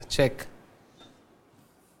Check.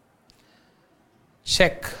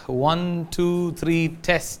 Check. 1, 2, 3.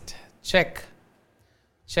 Test. Check.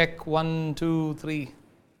 Check. 1, 2, 3.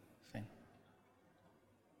 Fine.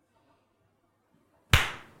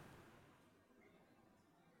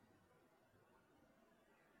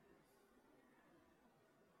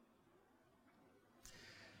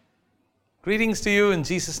 Greetings to you in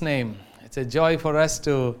Jesus' name. It's a joy for us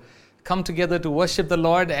to come together to worship the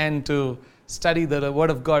Lord and to study the Word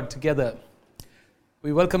of God together.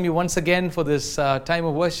 We welcome you once again for this time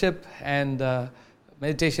of worship and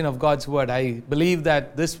meditation of God's Word. I believe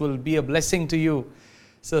that this will be a blessing to you.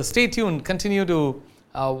 So stay tuned. Continue to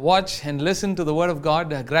watch and listen to the Word of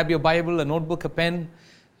God. Grab your Bible, a notebook, a pen.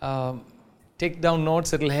 Take down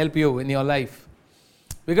notes. It will help you in your life.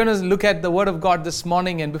 We're going to look at the Word of God this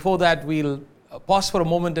morning, and before that we'll pause for a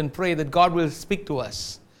moment and pray that God will speak to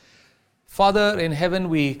us. Father in heaven,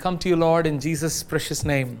 we come to you, Lord, in Jesus' precious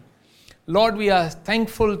name. Lord, we are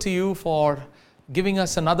thankful to you for giving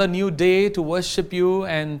us another new day to worship you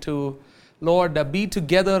and to, Lord, be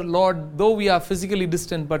together, Lord, though we are physically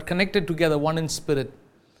distant but connected together, one in spirit.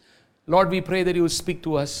 Lord, we pray that you will speak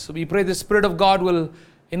to us. We pray the Spirit of God will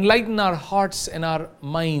enlighten our hearts and our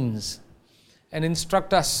minds and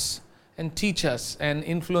instruct us and teach us and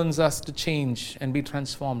influence us to change and be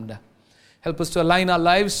transformed. Help us to align our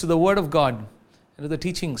lives to the Word of God and to the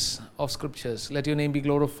teachings of Scriptures. Let your name be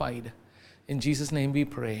glorified. In Jesus' name we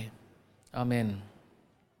pray. Amen.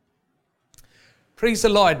 Praise the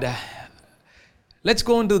Lord. Let's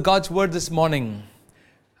go into God's Word this morning.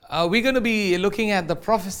 We're going to be looking at the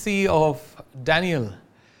prophecy of Daniel.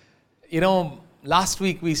 You know, last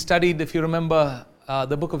week we studied, if you remember,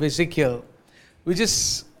 the book of Ezekiel. We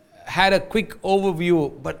just had a quick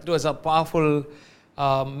overview, but it was a powerful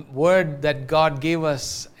word that God gave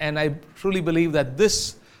us. And I truly believe that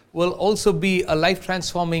this will also be a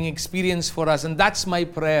life-transforming experience for us. And that's my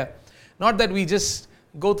prayer. Not that we just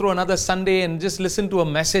go through another Sunday and just listen to a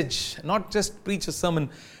message, not just preach a sermon,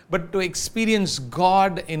 but to experience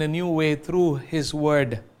God in a new way through His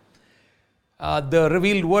Word. The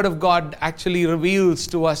revealed Word of God actually reveals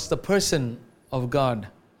to us the person of God.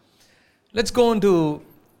 Let's go into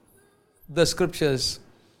the Scriptures.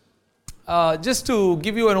 Just to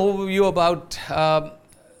give you an overview about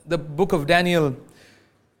the book of Daniel,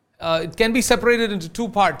 it can be separated into two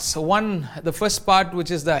parts. One, the first part, which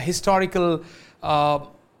is the historical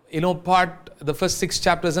part, the first 6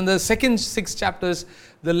 chapters, and the second 6 chapters,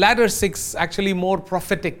 the latter 6, actually more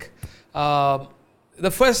prophetic.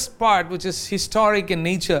 The first part, which is historic in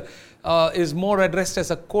nature, is more addressed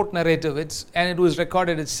as a court narrative. It's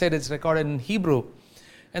recorded in Hebrew.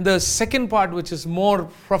 And the second part, which is more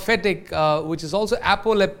prophetic, which is also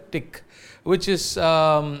apocalyptic, which is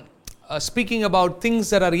speaking about things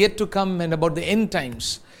that are yet to come and about the end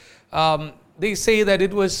times. They say that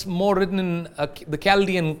it was more written in the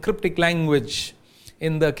Chaldean cryptic language,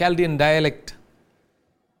 in the Chaldean dialect.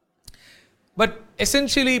 But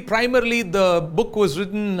essentially, primarily, the book was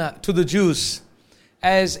written to the Jews.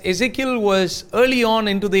 As Ezekiel was early on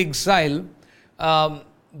into the exile,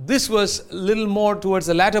 this was a little more towards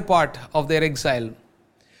the latter part of their exile.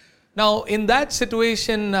 Now, in that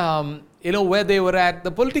situation, where they were at,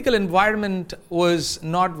 the political environment was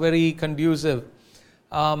not very conducive.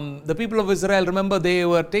 The people of Israel, remember, they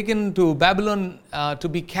were taken to Babylon to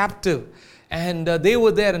be captive. And they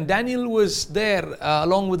were there, and Daniel was there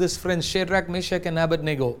along with his friends Shadrach, Meshach, and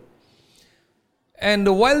Abednego. And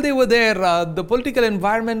while they were there, the political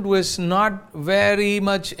environment was not very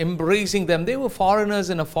much embracing them. They were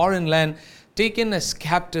foreigners in a foreign land, taken as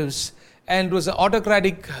captives. And it was an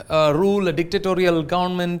autocratic rule, a dictatorial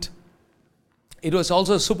government. It was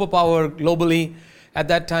also a superpower globally at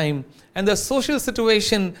that time. And the social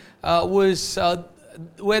situation was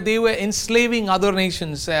where they were enslaving other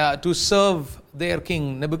nations to serve their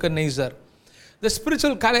king, Nebuchadnezzar. The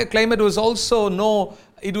spiritual climate was also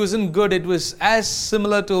it wasn't good. It was as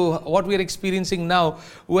similar to what we are experiencing now,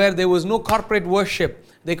 where there was no corporate worship.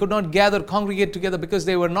 They could not congregate together because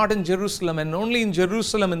they were not in Jerusalem, and only in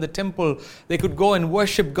Jerusalem in the temple they could go and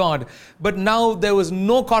worship God. But now there was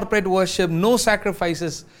no corporate worship, no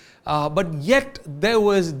sacrifices, but yet there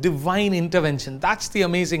was divine intervention. That's the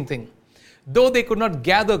amazing thing. Though they could not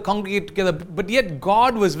congregate together, but yet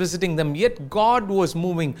God was visiting them, yet God was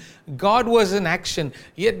moving, God was in action,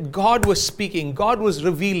 yet God was speaking, God was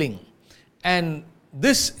revealing. And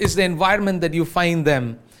this is the environment that you find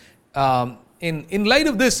them. In light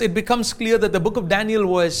of this, it becomes clear that the book of Daniel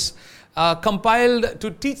was compiled to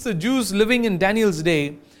teach the Jews living in Daniel's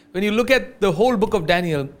day. When you look at the whole book of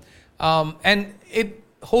Daniel, and it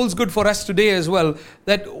holds good for us today as well,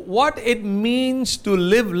 that what it means to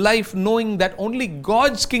live life knowing that only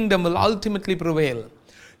God's kingdom will ultimately prevail.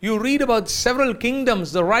 You read about several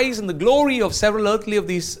kingdoms, the rise and the glory of several of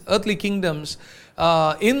these earthly kingdoms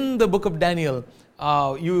in the book of Daniel.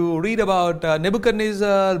 You read about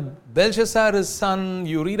Nebuchadnezzar, Belshazzar his son.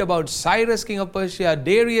 You read about Cyrus, king of Persia,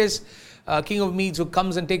 Darius, king of Medes, who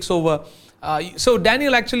comes and takes over. So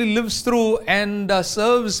Daniel actually lives through and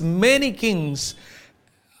serves many kings.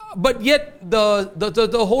 But yet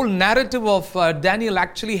the whole narrative of Daniel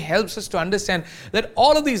actually helps us to understand that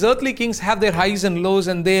all of these earthly kings have their highs and lows,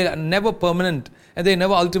 and they are never permanent and they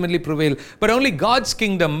never ultimately prevail. But only God's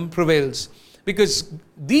kingdom prevails, because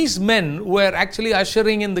these men were actually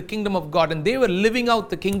ushering in the kingdom of God, and they were living out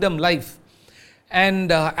the kingdom life.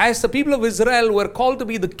 And as the people of Israel were called to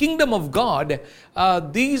be the kingdom of God,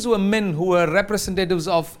 these were men who were representatives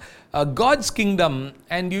of God's kingdom.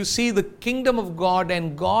 And you see the kingdom of God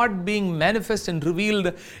and God being manifest and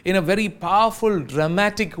revealed in a very powerful,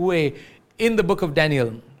 dramatic way in the book of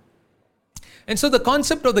Daniel. And so the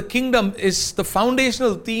concept of the kingdom is the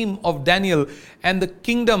foundational theme of Daniel, and the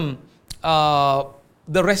kingdom,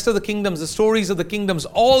 the rest of the kingdoms, the stories of the kingdoms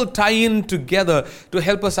all tie in together to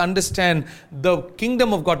help us understand the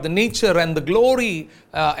kingdom of God, the nature and the glory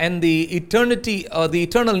and the eternity, the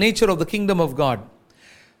eternal nature of the kingdom of God.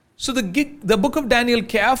 So the book of Daniel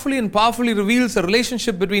carefully and powerfully reveals the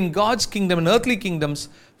relationship between God's kingdom and earthly kingdoms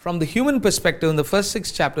from the human perspective in the first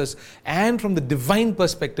 6 chapters, and from the divine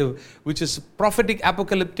perspective, which is prophetic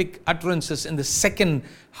apocalyptic utterances in the second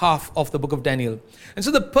half of the book of Daniel. And so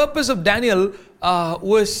the purpose of Daniel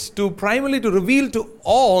was to primarily to reveal to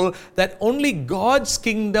all that only God's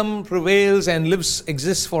kingdom prevails and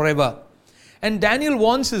exists forever. And Daniel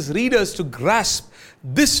wants his readers to grasp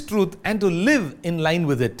this truth and to live in line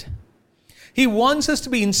with it. He wants us to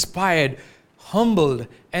be inspired, humbled,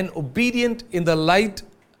 and obedient in the light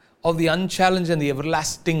of the unchallenged and the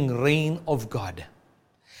everlasting reign of God.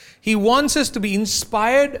 He wants us to be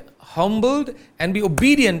inspired, humbled, and be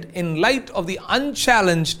obedient in light of the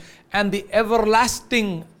unchallenged and the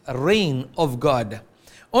everlasting reign of God.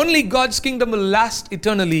 Only God's kingdom will last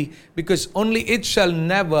eternally, because only it shall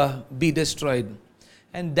never be destroyed.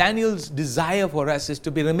 And Daniel's desire for us is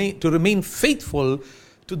to remain faithful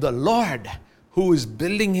to the Lord, who is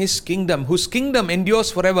building his kingdom, whose kingdom endures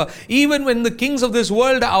forever. Even when the kings of this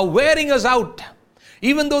world are wearing us out,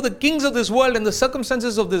 even though the kings of this world and the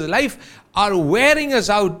circumstances of this life are wearing us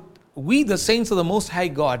out, we, the saints of the Most High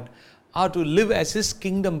God, are to live as his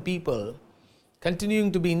kingdom people,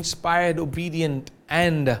 continuing to be inspired, obedient,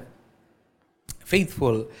 and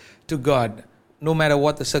faithful to God, no matter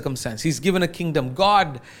what the circumstance. He's given a kingdom.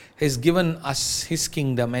 God has given us his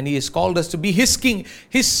kingdom, and he has called us to be his king,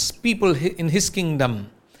 his people in his kingdom.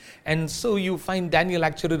 And so you find Daniel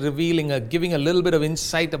actually giving a little bit of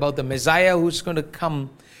insight about the Messiah who's going to come,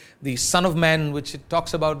 the Son of Man, which it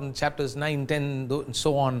talks about in chapters 9, 10, and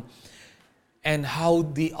so on, and how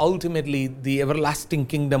ultimately the everlasting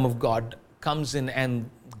kingdom of God comes in, and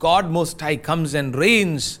God Most High comes and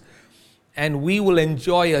reigns, and we will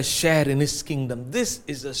enjoy a share in his kingdom. This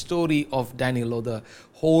is the story of Daniel, or the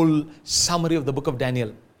whole summary of the book of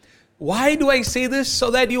Daniel. Why do I say this? So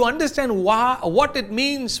that you understand what it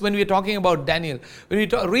means when we're talking about Daniel. When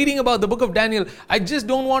we're reading about the book of Daniel, I just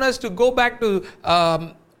don't want us to go back to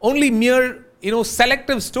only mere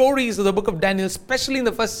selective stories of the book of Daniel, especially in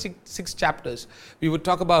the first six chapters. We would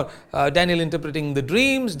talk about Daniel interpreting the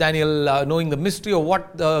dreams, Daniel knowing the mystery of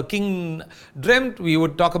what the king dreamt. We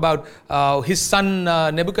would talk about his son,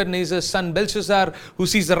 Nebuchadnezzar's son Belshazzar, who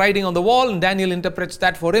sees the writing on the wall, and Daniel interprets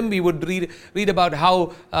that for him. We would read about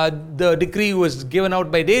how the decree was given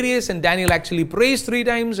out by Darius, and Daniel actually prays 3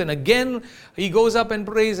 times, and again he goes up and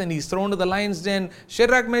prays, and he's thrown to the lion's den.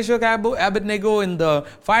 Shadrach, Meshach, Abednego in the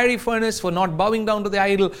fiery furnace for not bowing down to the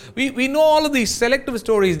idol. We know all of these selective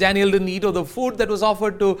stories. Daniel didn't eat of the food that was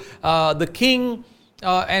offered to the king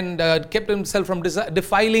and kept himself from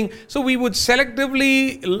defiling. So we would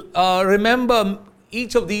selectively remember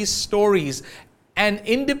each of these stories and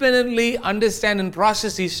independently understand and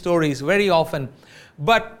process these stories very often.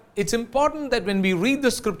 But it's important that when we read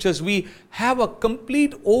the scriptures, we have a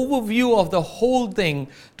complete overview of the whole thing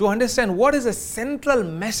to understand what is the central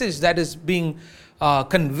message that is being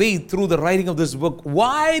conveyed through the writing of this book.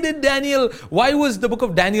 Why was the book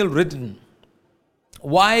of Daniel written?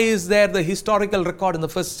 Why is there the historical record in the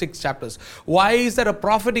first 6 chapters? Why is there a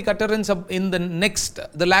prophetic utterance in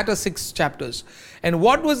the latter 6 chapters? And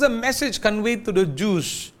what was the message conveyed to the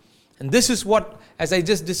Jews? And this is what, as I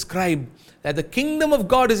just described, that the kingdom of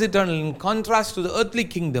God is eternal in contrast to the earthly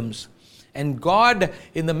kingdoms. And God,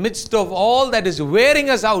 in the midst of all that is wearing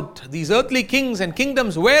us out, these earthly kings and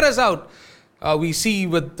kingdoms wear us out. We see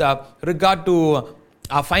with regard to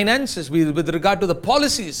our finances, with regard to the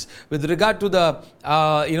policies, with regard to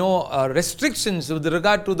the restrictions, with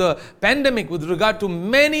regard to the pandemic, with regard to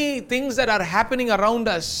many things that are happening around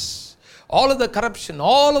us, all of the corruption,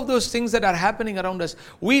 all of those things that are happening around us,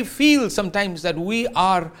 we feel sometimes that we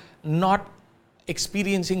are not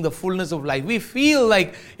experiencing the fullness of life. We feel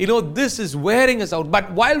like, this is wearing us out.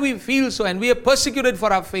 But while we feel so, and we are persecuted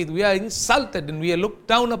for our faith, we are insulted and we are looked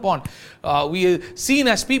down upon. We are seen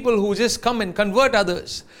as people who just come and convert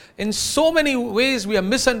others. In so many ways, we are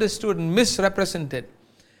misunderstood and misrepresented.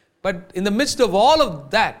 But in the midst of all of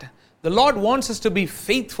that, the Lord wants us to be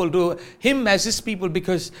faithful to Him as His people,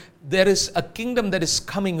 because there is a kingdom that is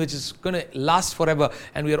coming which is going to last forever,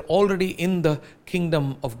 and we are already in the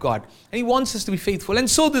kingdom of God. And He wants us to be faithful. And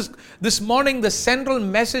so this morning, the central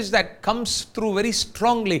message that comes through very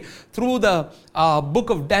strongly through the book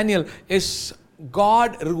of Daniel is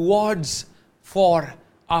God rewards for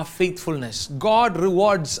our faithfulness. God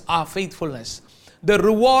rewards our faithfulness. The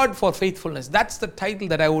reward for faithfulness. That's the title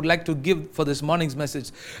that I would like to give for this morning's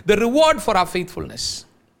message. The reward for our faithfulness.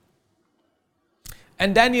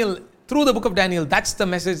 And Daniel, through the book of Daniel, that's the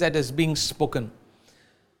message that is being spoken.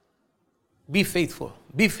 Be faithful.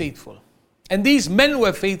 Be faithful. And these men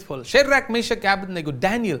were faithful. Shadrach, Meshach, Abednego,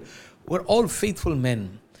 Daniel were all faithful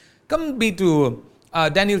men. Come be to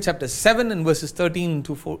Daniel chapter 7 and verses 13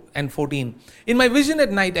 and 14. In my vision at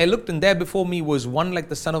night, I looked, and there before me was one like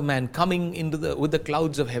the Son of Man coming with the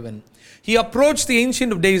clouds of heaven. He approached the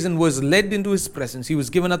Ancient of Days and was led into His presence. He was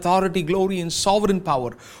given authority, glory, and sovereign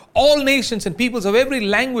power. All nations and peoples of every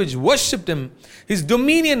language worshipped Him. His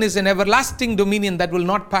dominion is an everlasting dominion that will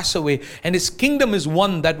not pass away, and His kingdom is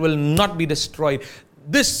one that will not be destroyed.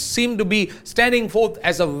 This seemed to be standing forth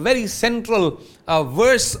as a very central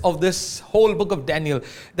verse of this whole book of Daniel,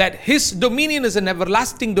 that His dominion is an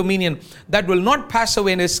everlasting dominion that will not pass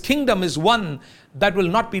away, and His kingdom is one that will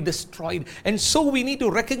not be destroyed. And so we need to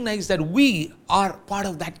recognize that we are part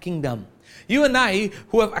of that kingdom. You and I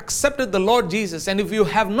who have accepted the Lord Jesus, and if you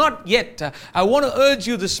have not yet, I want to urge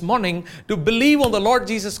you this morning to believe on the Lord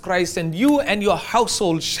Jesus Christ, and you and your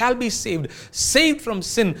household shall be saved. Saved from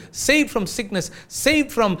sin, saved from sickness,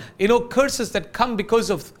 saved from curses that come because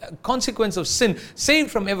of consequence of sin,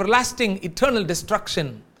 saved from everlasting eternal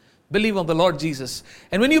destruction. Believe on the Lord Jesus.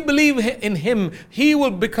 And when you believe in Him, He will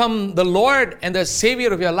become the Lord and the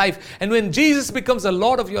Savior of your life. And when Jesus becomes the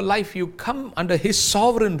Lord of your life, you come under His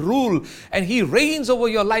sovereign rule, and He reigns over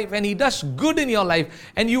your life, and He does good in your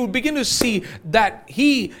life. And you will begin to see that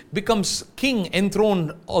He becomes King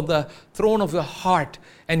enthroned on the throne of your heart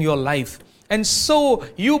and your life. And so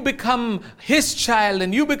you become His child,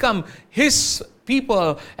 and you become His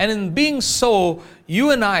people. And in being so,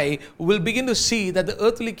 you and I will begin to see that the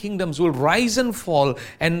earthly kingdoms will rise and fall,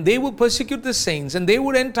 and they will persecute the saints, and they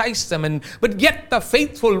would entice them, but yet the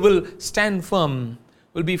faithful will stand firm,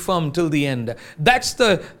 will be firm till the end. That's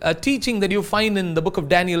the teaching that you find in the book of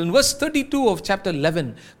Daniel. In verse 32 of chapter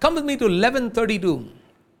 11, come with me to 11:32.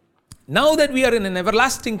 Now that we are in an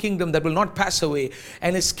everlasting kingdom that will not pass away,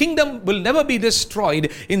 and His kingdom will never be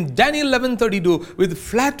destroyed, in Daniel 11:32, with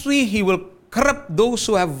flattery He will corrupt those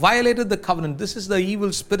who have violated the covenant. This is the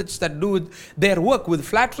evil spirits that do their work. With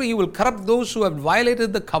flattery He will corrupt those who have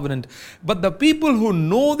violated the covenant. But the people who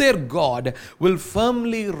know their God will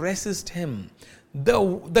firmly resist Him.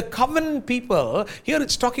 The covenant people, here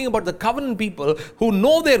it's talking about the covenant people who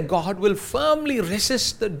know their God, will firmly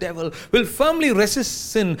resist the devil, will firmly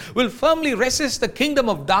resist sin, will firmly resist the kingdom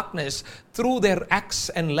of darkness through their acts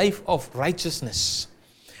and life of righteousness.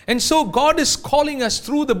 And so God is calling us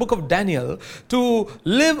through the book of Daniel to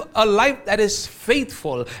live a life that is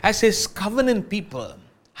faithful as His covenant people.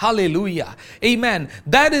 Hallelujah. Amen.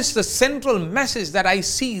 That is the central message that I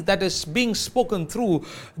see that is being spoken through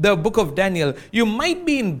the book of Daniel. You might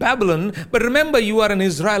be in Babylon, but remember you are an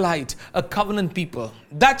Israelite, a covenant people.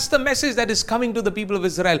 That's the message that is coming to the people of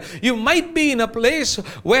Israel. You might be in a place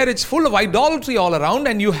where it's full of idolatry all around,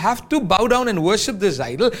 and you have to bow down and worship this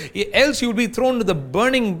idol, else you will be thrown to the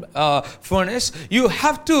burning furnace. You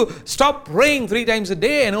have to stop praying 3 times a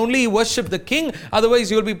day and only worship the king, otherwise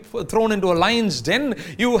you will be thrown into a lion's den.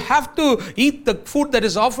 You have to eat the food that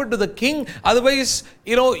is offered to the king, otherwise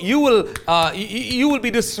you will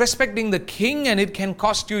be disrespecting the king, and it can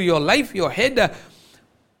cost you your life, your head.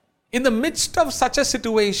 in the midst of such a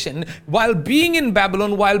situation, while being in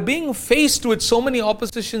Babylon, while being faced with so many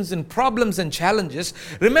oppositions and problems and challenges,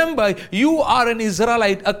 remember, you are an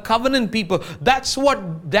Israelite, a covenant people. That's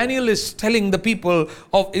what Daniel is telling the people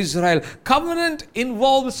of Israel. Covenant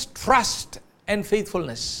involves trust and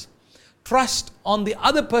faithfulness. Trust on the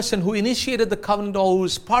other person who initiated the covenant or who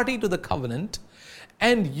is party to the covenant,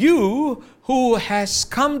 and you who has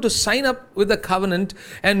come to sign up with the covenant,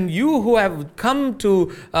 and you who have come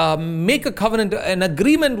to make a covenant, an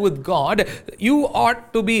agreement with God, you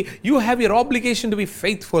have your obligation to be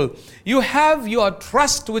faithful. You have your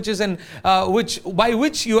trust, which is by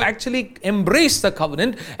which you actually embrace the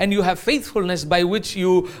covenant, and you have faithfulness by which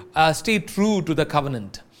you stay true to the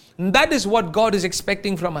covenant. And that is what God is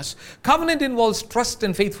expecting from us. Covenant involves trust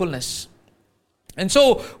and faithfulness. And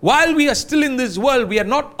so, while we are still in this world, we are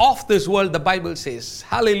not of this world, the Bible says.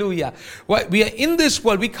 Hallelujah. We are in this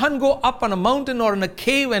world. We can't go up on a mountain or in a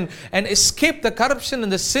cave and escape the corruption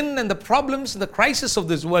and the sin and the problems and the crisis of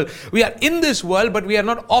this world. We are in this world, but we are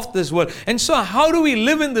not of this world. And so, how do we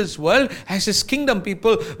live in this world as His kingdom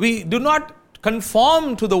people? We do not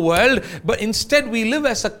conform to the world, but instead we live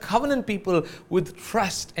as a covenant people with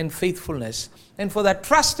trust and faithfulness. And for that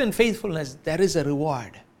trust and faithfulness, there is a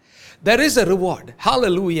reward. There is a reward.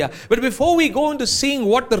 Hallelujah. But before we go into seeing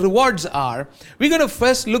what the rewards are, we're going to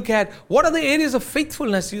first look at what are the areas of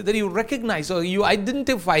faithfulness that you recognize or you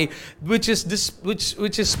identify, which is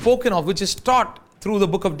spoken of, which is taught through the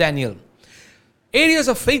book of Daniel. Areas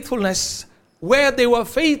of faithfulness where they were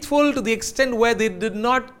faithful to the extent where they did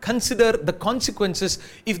not consider the consequences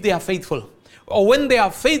if they are faithful. Or when they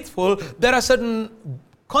are faithful, there are certain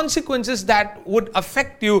consequences that would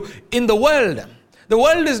affect you in the world. The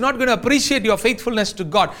world is not going to appreciate your faithfulness to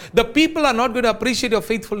God. The people are not going to appreciate your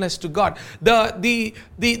faithfulness to God.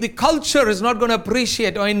 The culture is not going to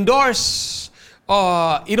appreciate or endorse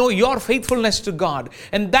your faithfulness to God.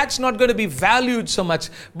 And that's not going to be valued so much.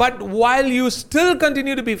 But while you still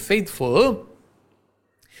continue to be faithful,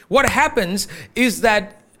 what happens is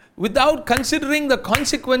that without considering the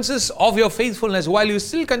consequences of your faithfulness, while you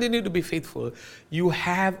still continue to be faithful, you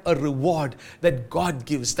have a reward that God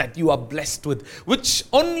gives, that you are blessed with, which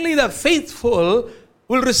only the faithful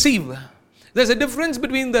will receive. There's a difference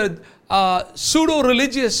between the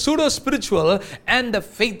pseudo-religious, pseudo-spiritual and the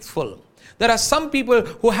faithful. There are some people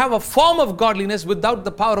who have a form of godliness without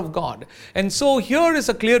the power of God. And so here is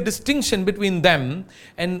a clear distinction between them.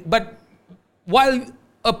 But while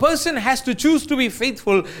a person has to choose to be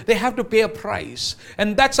faithful, they have to pay a price.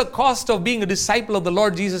 And that's a cost of being a disciple of the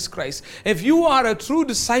Lord Jesus Christ. If you are a true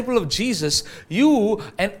disciple of Jesus, you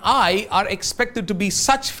and I are expected to be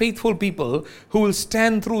such faithful people who will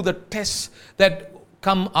stand through the tests that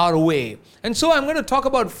come our way. And so I'm going to talk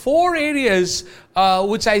about 4 areas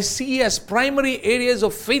which I see as primary areas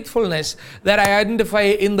of faithfulness that I identify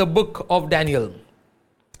in the book of Daniel.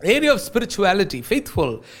 The area of spirituality,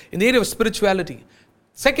 faithful in the area of spirituality.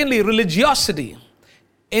 Secondly, religiosity.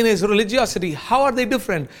 In his religiosity, how are they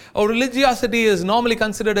different? Religiosity is normally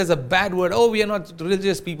considered as a bad word. We are not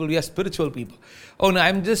religious people, we are spiritual people.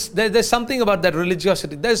 There's something about that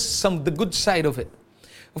religiosity. There's the good side of it.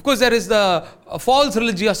 Of course, there is the false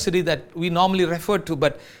religiosity that we normally refer to,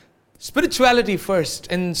 but spirituality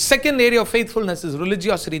first. And second area of faithfulness is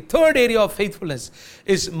religiosity. Third area of faithfulness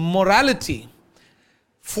is morality.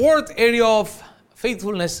 Fourth area of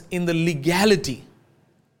faithfulness in the legality.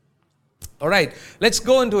 All right, let's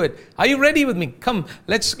go into it. Are you ready with me? Come,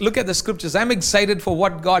 let's look at the scriptures. I'm excited for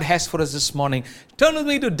what God has for us this morning. Turn with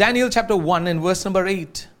me to Daniel chapter 1 and verse number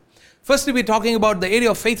 8. Firstly, we're talking about the area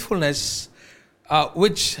of faithfulness,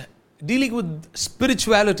 which dealing with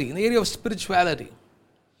spirituality, in the area of spirituality.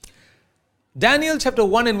 Daniel chapter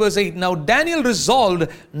 1 and verse 8. Now Daniel resolved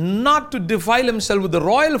not to defile himself with the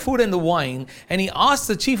royal food and the wine, and he asked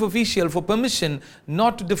the chief official for permission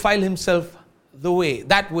not to defile himself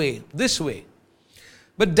this way.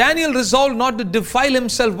 But Daniel resolved not to defile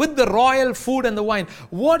himself with the royal food and the wine.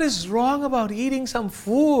 What is wrong about eating some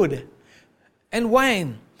food and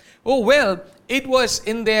wine? It was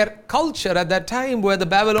in their culture at that time where the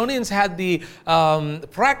Babylonians had the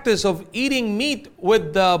practice of eating meat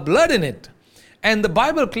with the blood in it. And the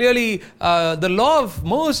Bible clearly, the law of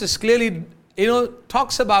Moses clearly,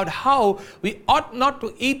 talks about how we ought not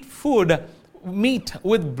to eat meat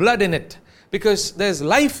with blood in it. Because there's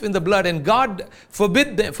life in the blood, and God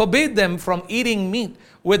forbade them from eating meat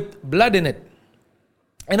with blood in it.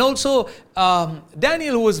 And also,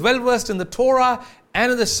 Daniel, who was well versed in the Torah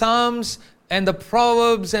and in the Psalms and the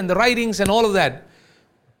Proverbs and the writings and all of that,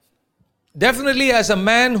 definitely as a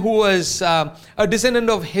man who was a descendant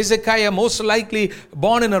of Hezekiah, most likely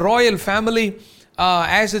born in a royal family,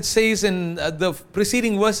 as it says in the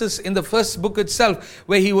preceding verses in the first book itself,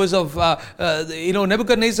 where he was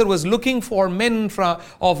Nebuchadnezzar was looking for men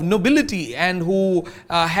of nobility and who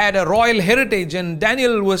had a royal heritage, and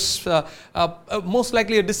Daniel was most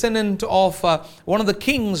likely a descendant of one of the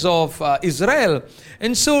kings of Israel.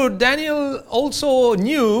 And so Daniel also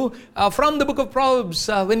knew from the book of Proverbs,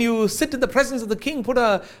 when you sit in the presence of the king, put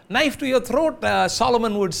a knife to your throat,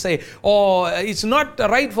 Solomon would say, or it's not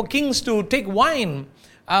right for kings to take wine.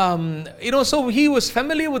 So he was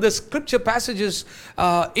familiar with the scripture passages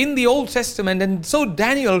in the Old Testament, and so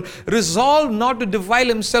Daniel resolved not to defile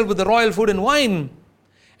himself with the royal food and wine.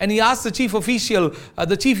 And he asked the chief official,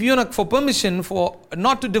 the chief eunuch, for permission for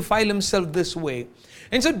not to defile himself this way.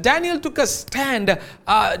 And so Daniel took a stand.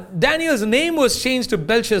 Daniel's name was changed to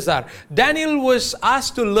Belshazzar. Daniel was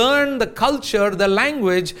asked to learn the culture, the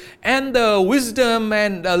language, and the wisdom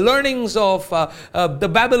and learnings of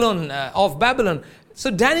Babylon. So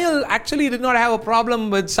Daniel actually did not have a problem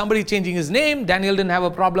with somebody changing his name. Daniel didn't have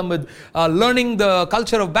a problem with learning the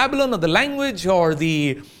culture of Babylon or the language or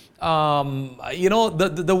the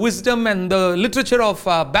wisdom and the literature of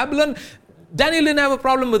Babylon. Daniel didn't have a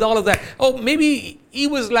problem with all of that. Oh, maybe he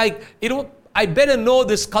was like, I better know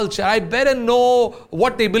this culture. I better know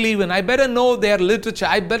what they believe in. I better know their literature.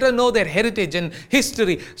 I better know their heritage and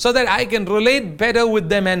history so that I can relate better with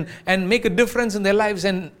them and make a difference in their lives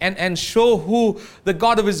and show who the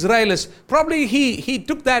God of Israel is. Probably he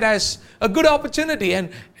took that as a good opportunity,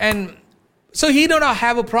 and so he did not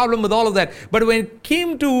have a problem with all of that. But when it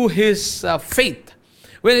came to his faith,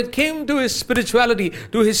 when it came to his spirituality,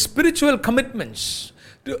 to his spiritual commitments,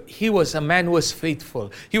 he was a man who was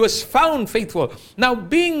faithful. He was found faithful. Now,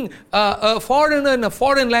 being a foreigner in a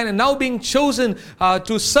foreign land and now being chosen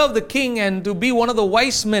to serve the king and to be one of the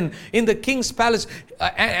wise men in the king's palace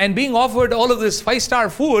and being offered all of this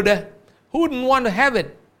 5-star food, who wouldn't want to have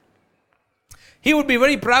it? He would be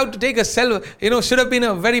very proud to take a selfie. Should have been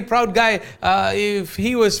a very proud guy. If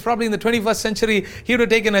he was probably in the 21st century, he would have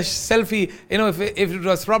taken a selfie. If it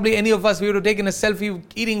was probably any of us, we would have taken a selfie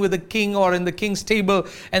eating with the king or in the king's table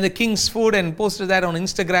and the king's food and posted that on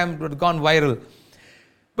Instagram. It would have gone viral.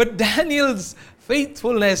 But Daniel's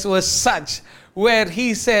faithfulness was such where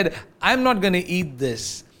he said, I'm not going to eat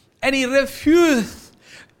this. And he refused,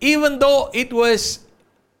 even though it was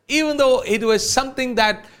something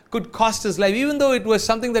that could cost his life, even though it was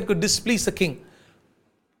something that could displease the king.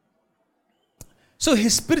 So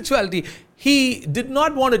his spirituality, he did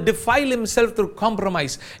not want to defile himself through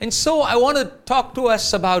compromise. And so I want to talk to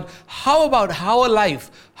us about how about our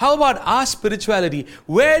life? How about our spirituality?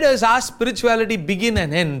 Where does our spirituality begin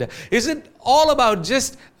and end? Is it all about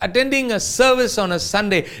just attending a service on a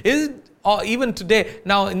Sunday? Is it, or even today,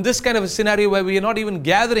 now in this kind of a scenario where we are not even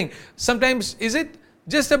gathering, sometimes is it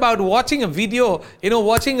just about watching a video,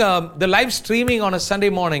 watching the live streaming on a Sunday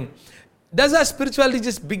morning? Does our spirituality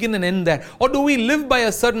just begin and end there? Or do we live by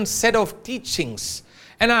a certain set of teachings?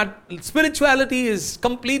 And our spirituality is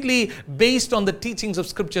completely based on the teachings of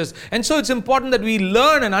scriptures. And so it's important that we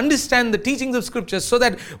learn and understand the teachings of scriptures so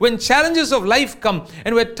that when challenges of life come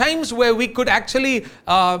and where times where we could actually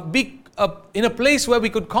be in a place where we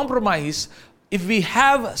could compromise, if we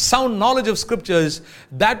have sound knowledge of scriptures,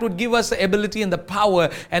 that would give us the ability and the power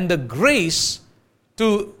and the grace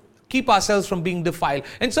to keep ourselves from being defiled.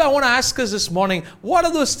 And so I want to ask us this morning, what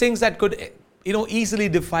are those things that could, easily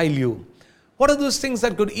defile you? What are those things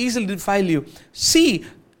that could easily defile you? See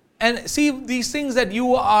these things that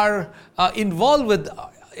you are involved with.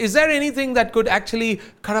 Is there anything that could actually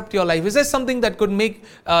corrupt your life? Is there something that could make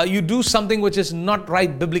you do something which is not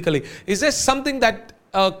right biblically? Is there something that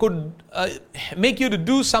could make you to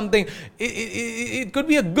do something? It could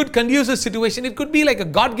be a good conducive situation. It could be like a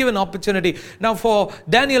God-given opportunity. Now for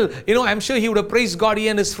Daniel, I'm sure he would have praised God, he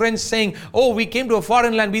and his friends, saying, oh, we came to a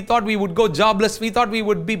foreign land. We thought we would go jobless. We thought we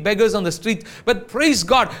would be beggars on the street. But praise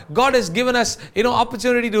God, God has given us,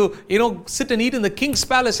 opportunity to, sit and eat in the king's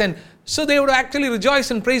palace. And so they would actually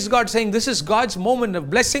rejoice and praise God, saying, this is God's moment of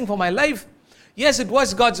blessing for my life. Yes, it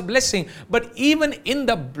was God's blessing, but even in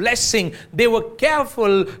the blessing, they were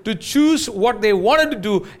careful to choose what they wanted to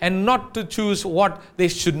do and not to choose what they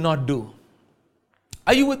should not do.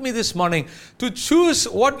 Are you with me this morning? To choose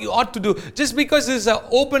what you ought to do. Just because there's an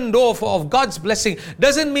open door of God's blessing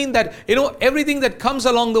doesn't mean that, everything that comes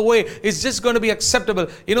along the way is just going to be acceptable.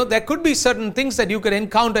 There could be certain things that you could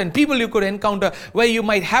encounter and people you could encounter where you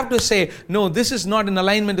might have to say, no, this is not in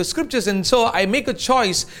alignment with scriptures. And so I make a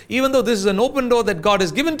choice, even though this is an open door that God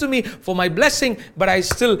has given to me for my blessing, but I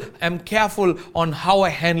still am careful on how I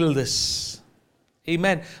handle this.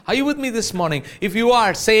 Amen. Are you with me this morning? If you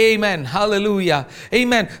are, say amen. Hallelujah.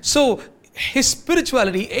 Amen. So his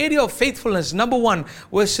spirituality, area of faithfulness, number one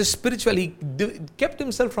was his spirituality. He kept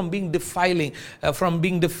himself from being defiled,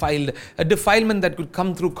 a defilement that could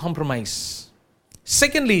come through compromise.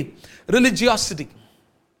 Secondly, religiosity.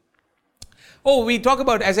 Oh, we talk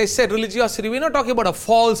about, as I said, religiosity. We're not talking about a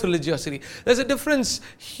false religiosity. There's a difference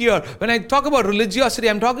here. When I talk about religiosity,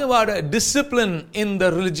 I'm talking about a discipline in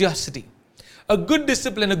the religiosity. A good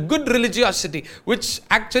discipline, a good religiosity, which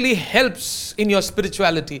actually helps in your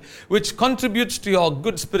spirituality, which contributes to your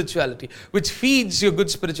good spirituality, which feeds your good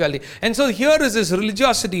spirituality. And so here is this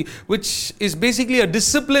religiosity, which is basically a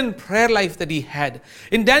disciplined prayer life that he had.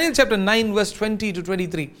 In Daniel chapter 9, verse 20 to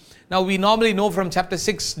 23, now we normally know from chapter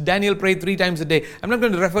 6, Daniel prayed 3 times a day. I'm not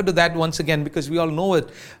going to refer to that once again because we all know it.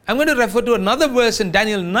 I'm going to refer to another verse in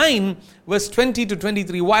Daniel 9, verse 20 to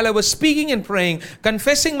 23. While I was speaking and praying,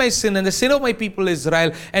 confessing my sin and the sin of my people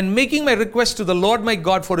Israel, and making my request to the Lord my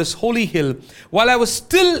God for his holy hill, while I was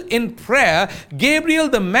still in prayer, Gabriel,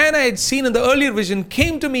 the man I had seen in the earlier vision,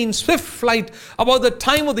 came to me in swift flight about the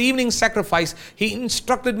time of the evening sacrifice. He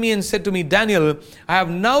instructed me and said to me, Daniel, I have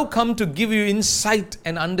now come to give you insight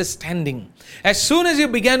and understanding. As soon as you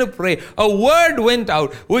began to pray, a word went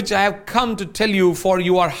out, which I have come to tell you, for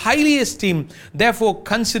you are highly esteemed. Therefore,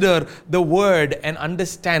 consider the word and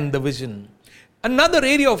understand the vision. Another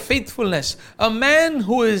area of faithfulness, a man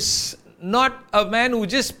who is not a man who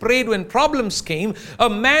just prayed when problems came, a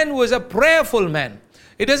man who was a prayerful man.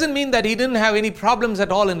 It doesn't mean that he didn't have any problems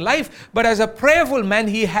at all in life, but as a prayerful man,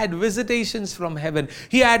 he had visitations from heaven.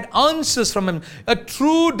 He had answers from him. A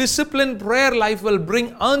true disciplined prayer life will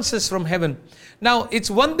bring answers from heaven. Now,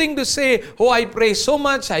 it's one thing to say, oh, I pray so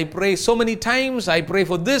much, I pray so many times, I pray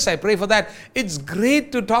for this, I pray for that. It's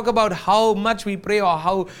great to talk about how much we pray or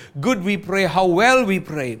how good we pray, how well we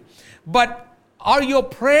pray. But are your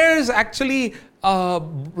prayers actually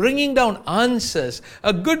bringing down answers?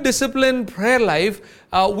 A good disciplined prayer life,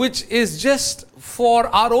 which is just for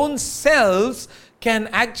our own selves, can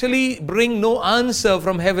actually bring no answer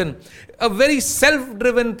from heaven. A very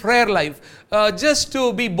self-driven prayer life, just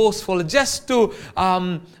to be boastful, just to,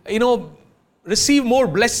 receive more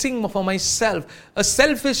blessing for myself. A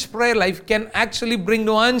selfish prayer life can actually bring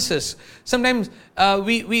no answers. Sometimes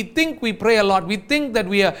we think we pray a lot. We think that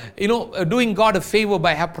we are, doing God a favor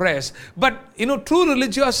by our prayers. But, true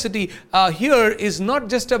religiosity here is not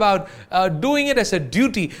just about doing it as a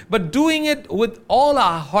duty, but doing it with all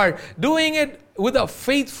our heart, doing it with a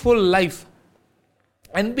faithful life,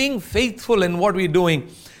 and being faithful in what we're doing.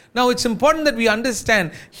 Now, it's important that we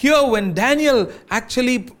understand here when Daniel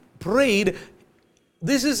actually prayed,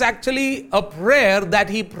 this is actually a prayer that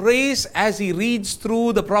he prays as he reads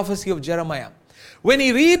through the prophecy of Jeremiah. When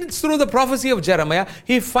he reads through the prophecy of Jeremiah,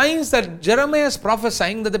 he finds that Jeremiah is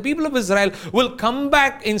prophesying that the people of Israel will come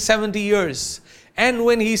back in 70 years. And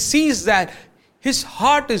when he sees that, his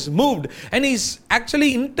heart is moved and he's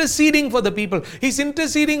actually interceding for the people. He's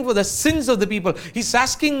interceding for the sins of the people. He's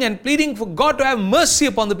asking and pleading for God to have mercy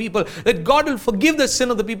upon the people, that God will forgive the sin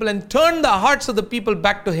of the people and turn the hearts of the people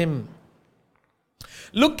back to him.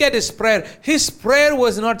 Look at his prayer. His prayer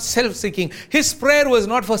was not self-seeking. His prayer was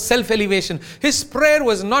not for self-elevation. His prayer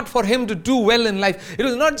was not for him to do well in life. It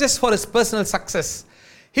was not just for his personal success.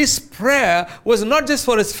 His prayer was not just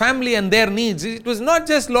for his family and their needs. It was not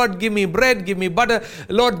just, Lord, give me bread, give me butter,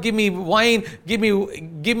 Lord, give me wine, give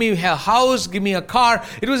me a house, give me a car.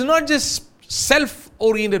 It was not just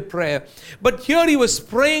self-oriented prayer. But here he was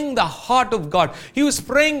praying the heart of God. He was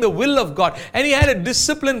praying the will of God. And he had a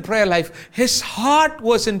disciplined prayer life. His heart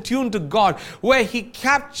was in tune to God, where he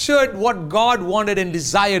captured what God wanted and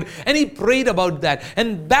desired. And he prayed about that.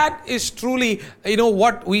 And that is truly,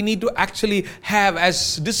 what we need to actually have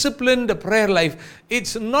as disciplined prayer life.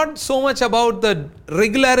 It's not so much about the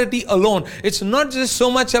regularity alone. It's not just so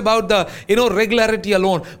much about the, regularity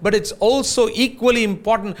alone, but it's also equally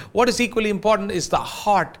important. What is equally important is the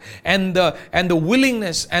heart and the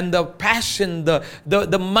willingness and the passion,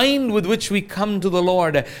 the mind with which we come to the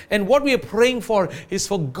Lord. And what we are praying for is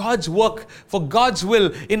for God's work, for God's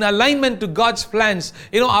will, in alignment to God's plans.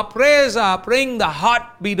 Our prayers are praying the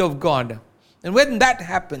heartbeat of God. And when that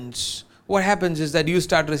happens, what happens is that you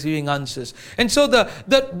start receiving answers. And so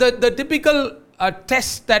the typical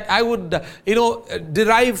test that I would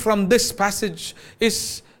derive from this passage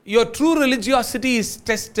is your true religiosity is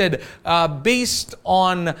tested based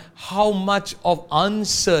on how much of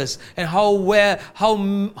answers and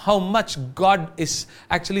how much God is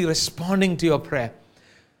actually responding to your prayer.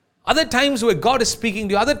 Other times where God is speaking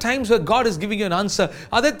to you, other times where God is giving you an answer,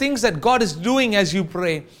 other things that God is doing as you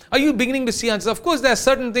pray. Are you beginning to see answers? Of course, there are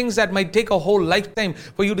certain things that might take a whole lifetime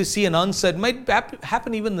for you to see an answer. It might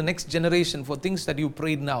happen even the next generation for things that you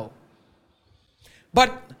prayed now.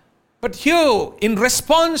 But here, in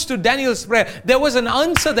response to Daniel's prayer, there was an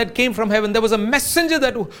answer that came from heaven. There was a messenger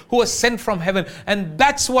who was sent from heaven. And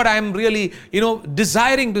that's what I'm really,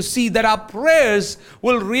 desiring to see, that our prayers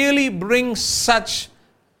will really bring such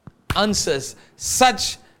answers,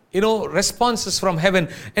 such, responses from heaven.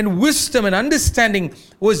 And wisdom and understanding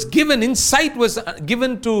was given, insight was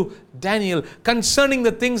given to Daniel concerning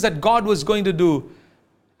the things that God was going to do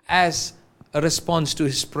as a response to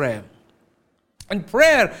his prayer. And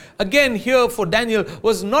prayer, again here for Daniel,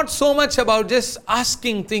 was not so much about just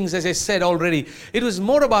asking things, as I said already. It was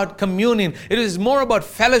more about communion. It was more about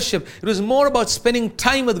fellowship. It was more about spending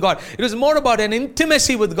time with God. It was more about an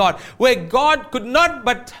intimacy with God, where God could not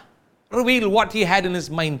but reveal what he had in his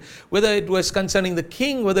mind, whether it was concerning the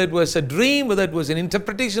king, whether it was a dream, whether it was an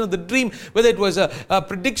interpretation of the dream, whether it was a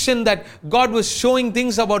prediction that God was showing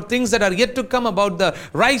things about things that are yet to come, about the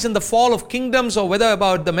rise and the fall of kingdoms, or whether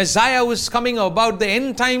about the Messiah who is coming, or about the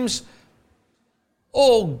end times.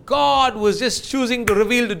 Oh, God was just choosing to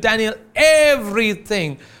reveal to Daniel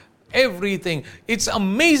everything. It's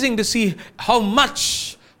amazing to see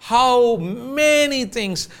how many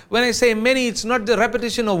things. When I say many, it's not the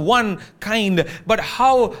repetition of one kind, but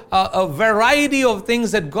how a variety of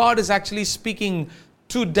things that God is actually speaking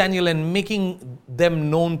to Daniel and making them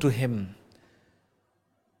known to him.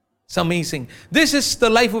 It's amazing. This is the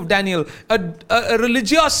life of Daniel, a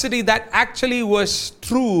religiosity that actually was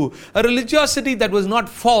true, a religiosity that was not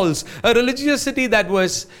false, a religiosity that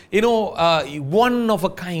was, one of a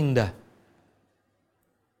kind,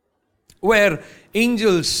 where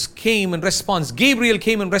angels came in response. Gabriel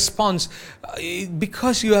came in response.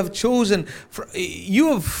 Because you have chosen,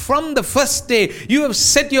 from the first day, you have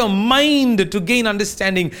set your mind to gain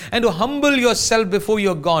understanding and to humble yourself before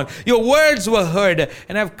your God. Your words were heard,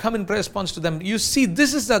 and I've come in response to them. You see,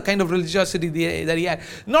 this is the kind of religiosity that he had.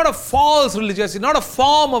 Not a false religiosity, not a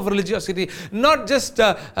form of religiosity, not just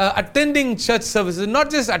attending church services,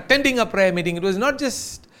 not just attending a prayer meeting. It was not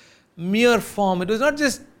just mere form. It was not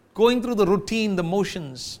just going through the routine, the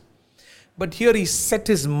motions. But here he set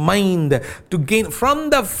his mind to gain. From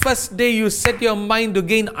the first day, you set your mind to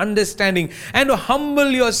gain understanding and to humble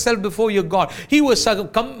yourself before your God.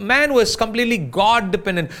 Man was completely God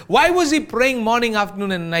dependent. Why was he praying morning,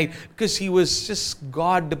 afternoon and night? Because he was just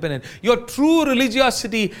God dependent. Your true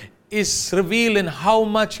religiosity is revealed in how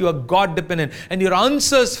much you are God dependent, and your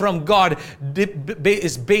answers from God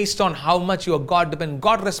is based on how much you are God dependent.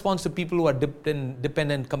 God responds to people who are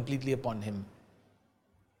dependent completely upon him.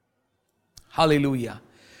 Hallelujah.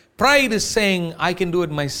 Pride is saying, I can do it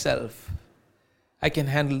myself. I can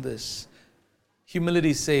handle this.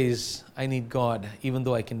 Humility says, I need God. Even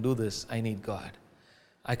though I can do this, I need God.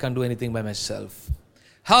 I can't do anything by myself.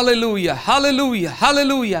 Hallelujah, hallelujah,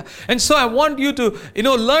 hallelujah. And so I want you to,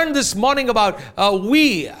 learn this morning about,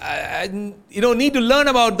 need to learn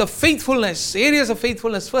about the faithfulness, areas of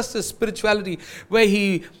faithfulness. First is spirituality, where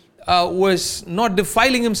he was not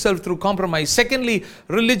defiling himself through compromise. Secondly,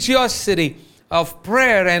 religiosity of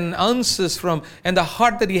prayer and answers from, and the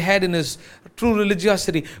heart that he had in his true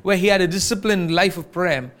religiosity, where he had a disciplined life of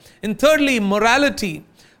prayer. And thirdly, morality,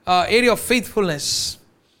 area of faithfulness.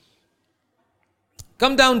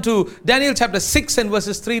 Come down to Daniel chapter 6 and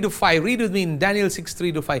verses 3 to 5. Read with me in Daniel 6,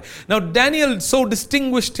 3 to 5. Now Daniel so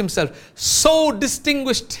distinguished himself,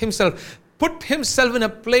 put himself in a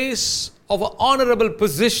place of an honorable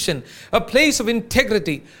position, a place of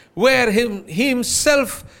integrity, where he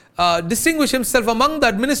himself distinguished himself among the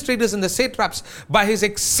administrators and the satraps by his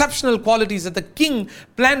exceptional qualities, that the king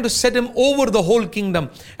planned to set him over the whole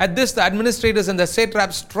kingdom. At this, the administrators and the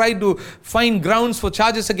satraps tried to find grounds for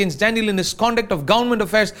charges against Daniel in his conduct of government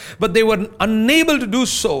affairs, but they were unable to do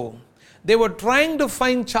so. They were trying to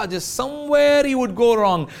find charges. Somewhere he would go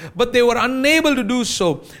wrong, but they were unable to do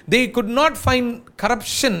so. They could not find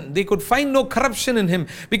corruption. They could find no corruption in him,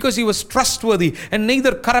 because he was trustworthy and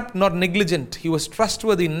neither corrupt nor negligent. He was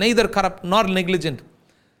trustworthy, neither corrupt nor negligent.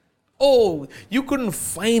 Oh, you couldn't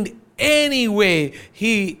find any way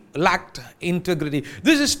he lacked integrity.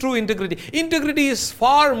 This is true integrity. Integrity is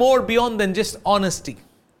far more beyond than just honesty.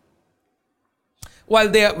 While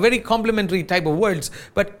they are very complimentary type of words,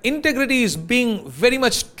 but integrity is being very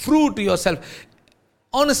much true to yourself,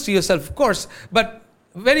 honest to yourself, of course, but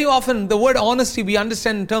very often the word honesty we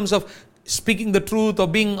understand in terms of speaking the truth or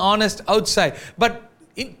being honest outside. But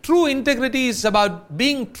true integrity is about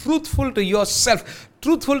being truthful to yourself,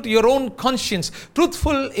 truthful to your own conscience,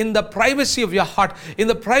 truthful in the privacy of your heart, in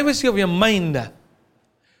the privacy of your mind.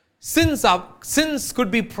 Sins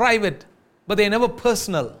could be private, but they are never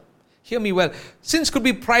personal. Hear me well. Sins could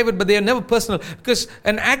be private, but they are never personal, because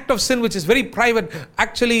an act of sin which is very private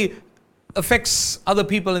actually affects other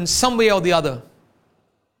people in some way or the other.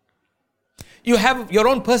 You have your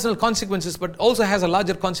own personal consequences, but also has a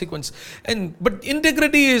larger consequence. But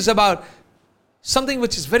integrity is about something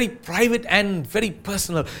which is very private and very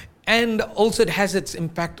personal, and also it has its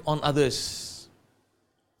impact on others.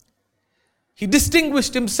 He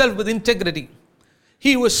distinguished himself with integrity.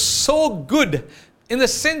 He was so good in the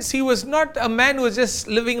sense he was not a man who was just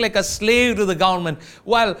living like a slave to the government.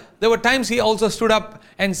 While there were times he also stood up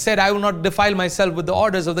and said, I will not defile myself with the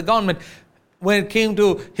orders of the government, when it came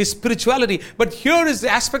to his spirituality. But here is the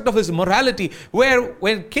aspect of his morality, where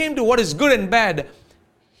when it came to what is good and bad,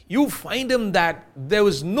 you find him that there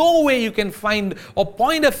was no way you can find or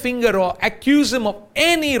point a finger or accuse him of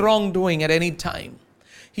any wrongdoing at any time.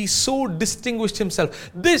 He so distinguished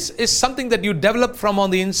himself. This is something that you develop from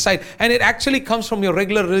on the inside, and it actually comes from your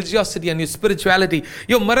regular religiosity and your spirituality.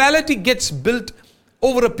 Your morality gets built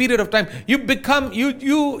over a period of time. You become,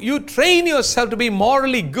 you train yourself to be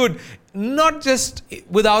morally good, not just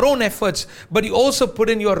with our own efforts, but you also put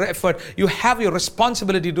in your effort. You have your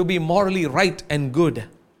responsibility to be morally right and good.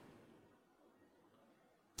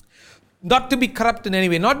 Not to be corrupt in any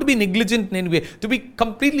way, not to be negligent in any way, to be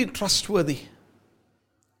completely trustworthy.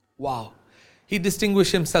 Wow. He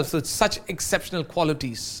distinguished himself with such exceptional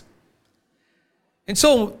qualities. And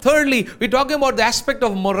so, thirdly, we're talking about the aspect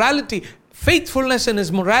of morality, faithfulness in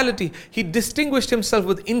his morality. He distinguished himself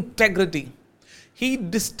with integrity. He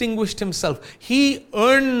distinguished himself. He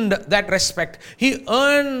earned that respect. He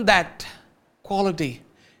earned that quality.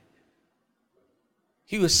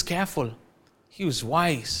 He was careful. He was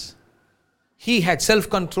wise. He had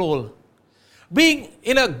self-control. Being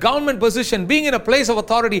in a government position, being in a place of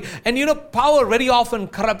authority, and power very often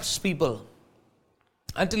corrupts people.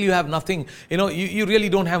 Until you have nothing, you really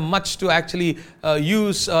don't have much to actually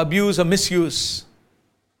use, abuse, or misuse.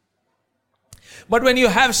 But when you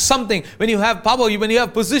have something, when you have power, when you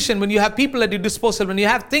have position, when you have people at your disposal, when you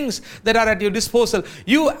have things that are at your disposal,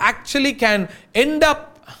 you actually can end up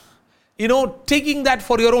taking that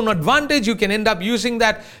for your own advantage. You can end up using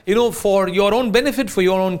that, for your own benefit, for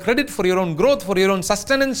your own credit, for your own growth, for your own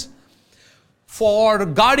sustenance, for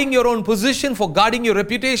guarding your own position, for guarding your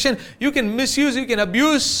reputation. You can misuse, you can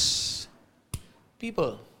abuse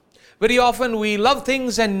people. Very often we love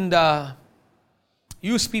things and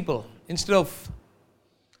use people instead of,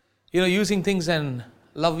 using things and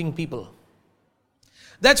loving people.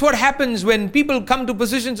 That's what happens when people come to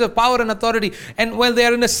positions of power and authority, and when they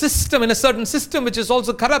are in a certain system which is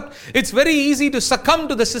also corrupt. It's very easy to succumb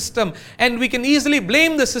to the system, and we can easily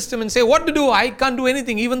blame the system and say, what to do? I can't do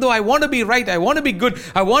anything, even though I want to be right, I want to be good,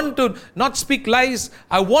 I want to not speak lies,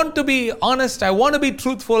 I want to be honest, I want to be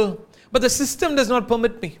truthful, but the system does not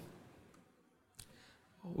permit me.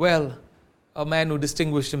 Well, a man who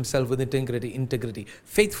distinguished himself with integrity,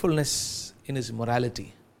 faithfulness in his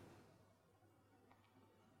morality.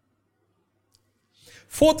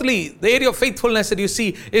 Fourthly, the area of faithfulness that you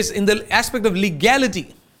see is in the aspect of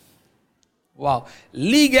legality. Wow.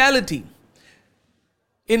 Legality.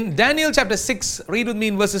 In Daniel chapter 6, read with me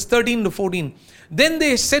in verses 13 to 14. Then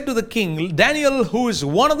they said to the king, Daniel, who is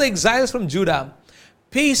one of the exiles from Judah,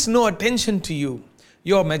 pays no attention to you,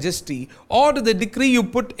 your majesty, or to the decree you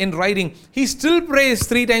put in writing. He still prays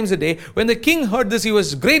 3 times a day. When the king heard this, he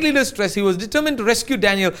was greatly distressed. He was determined to rescue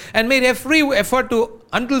Daniel and made every effort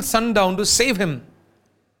until sundown to save him.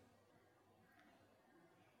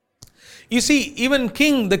 You see, even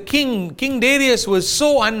King Darius was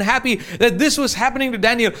so unhappy that this was happening to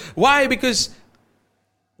Daniel. Why? Because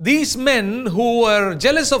these men who were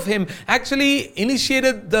jealous of him actually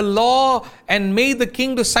initiated the law and made the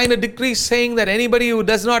king to sign a decree saying that anybody who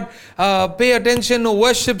does not pay attention or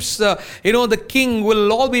worships, the king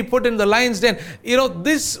will all be put in the lion's den.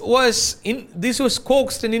 This was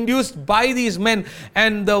coaxed and induced by these men,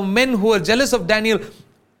 and the men who were jealous of Daniel.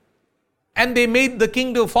 And they made the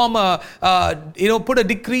king to form put a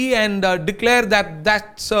decree and declare that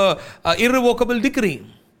that's an irrevocable decree.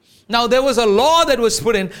 Now there was a law that was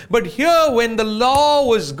put in, but here when the law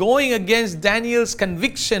was going against Daniel's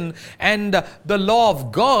conviction and the law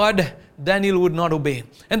of God, Daniel would not obey.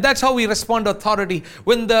 And that's how we respond to authority.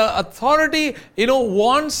 When the authority,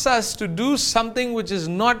 wants us to do something which is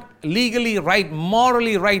not legally right,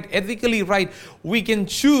 morally right, ethically right, we can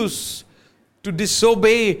choose to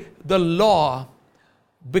disobey the law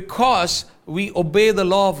because we obey the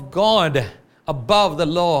law of God above the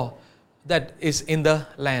law that is in the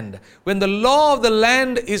land. When the law of the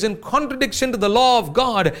land is in contradiction to the law of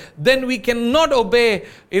God, then we cannot obey,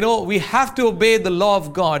 we have to obey the law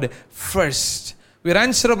of God first. We're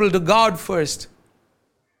answerable to God first.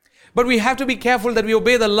 But we have to be careful that we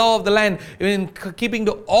obey the law of the land in keeping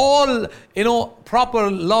to all, proper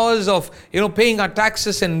laws of, paying our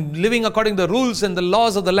taxes and living according to the rules and the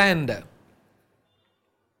laws of the land.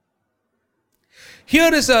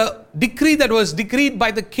 Here is a decree that was decreed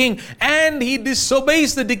by the king, and he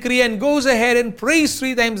disobeys the decree and goes ahead and prays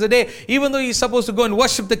 3 times a day, even though he's supposed to go and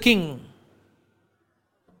worship the king.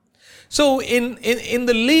 So in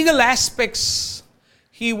the legal aspects,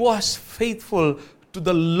 he was faithful to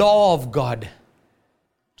the law of God.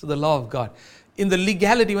 To the law of God. In the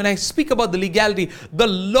legality, when I speak about the legality, the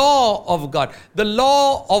law of God. The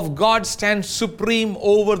law of God stands supreme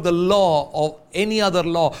over the law of any other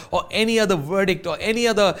law or any other verdict or any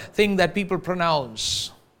other thing that people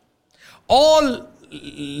pronounce. All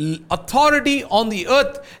authority on the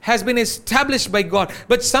earth has been established by God.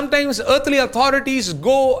 But sometimes earthly authorities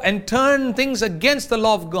go and turn things against the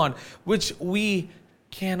law of God, which we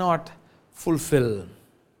cannot fulfill.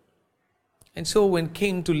 And so when it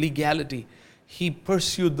came to legality, he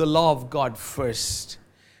pursued the law of God first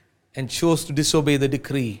and chose to disobey the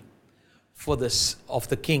decree of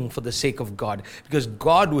the king for the sake of God, because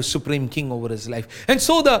God was supreme king over his life. And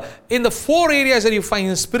so in the 4 areas that you find,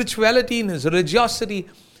 in spirituality, in his religiosity,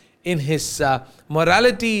 in his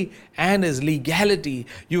morality and his legality,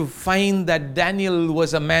 you find that Daniel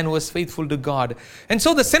was a man who was faithful to God. And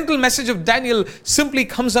so the central message of Daniel simply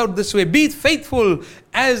comes out this way: be faithful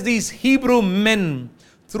as these Hebrew men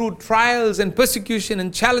through trials and persecution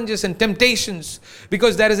and challenges and temptations,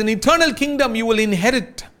 because there is an eternal kingdom you will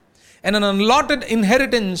inherit, and an allotted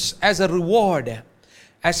inheritance as a reward.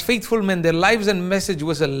 As faithful men, their lives and message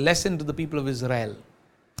was a lesson to the people of Israel.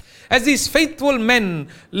 As these faithful men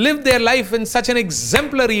lived their life in such an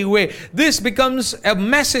exemplary way, this becomes a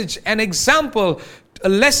message, an example, a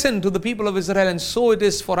lesson to the people of Israel, and so it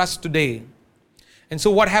is for us today. And so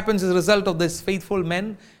what happens as a result of these faithful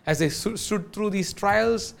men as they stood through these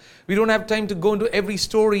trials? We don't have time to go into every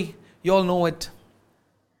story. You all know it.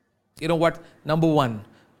 You know what? Number 1,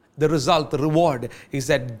 the result, the reward is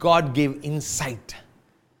that God gave insight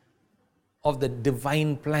of the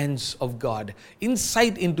divine plans of God.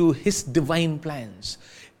 Insight into his divine plans.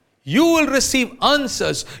 You will receive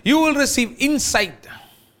answers. You will receive insight.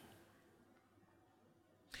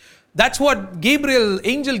 That's what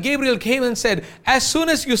Angel Gabriel came and said. As soon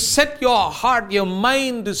as you set your heart, your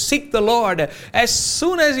mind to seek the Lord, as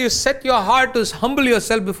soon as you set your heart to humble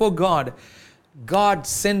yourself before God, God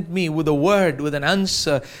sent me with a word, with an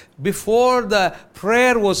answer. Before the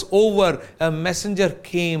prayer was over, a messenger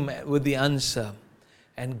came with the answer.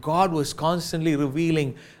 And God was constantly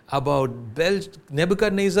revealing about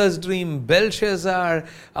Nebuchadnezzar's dream, Belshazzar,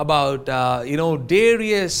 about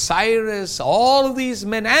Darius, Cyrus, all of these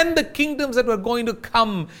men, and the kingdoms that were going to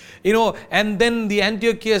come, and then the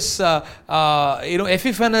Antiochus,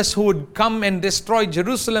 Epiphanes, who would come and destroy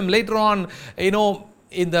Jerusalem later on,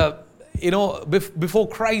 before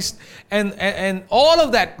Christ, and all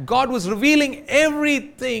of that. God was revealing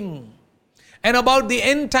everything. And about the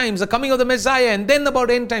end times, the coming of the Messiah, and then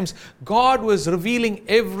about end times, God was revealing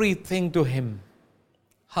everything to him.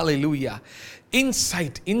 Hallelujah.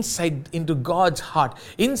 Insight into God's heart,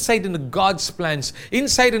 insight into God's plans,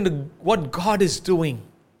 insight into what God is doing.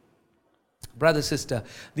 Brother, sister,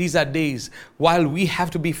 these are days while we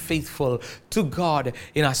have to be faithful to God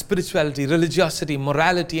in our spirituality, religiosity,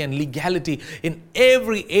 morality, and legality in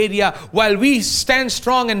every area, while we stand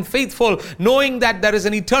strong and faithful, knowing that there is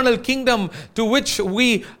an eternal kingdom to which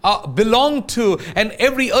we belong to, and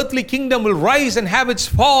every earthly kingdom will rise and have its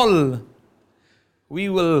fall.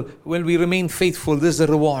 When we remain faithful, this is a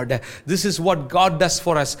reward. This is what God does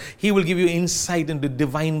for us. He will give you insight into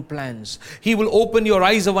divine plans. He will open your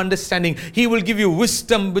eyes of understanding. He will give you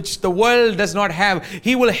wisdom which the world does not have.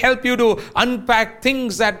 He will help you to unpack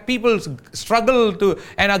things that people struggle to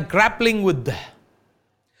and are grappling with.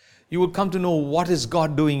 You will come to know what is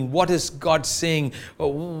God doing, what is God saying,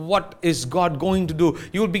 what is God going to do.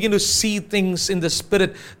 You will begin to see things in the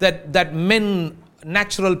spirit that men,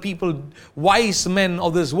 natural people, wise men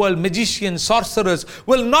of this world, magicians, sorcerers,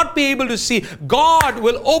 will not be able to see. God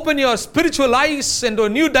will open your spiritual eyes into a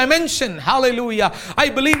new dimension. Hallelujah. I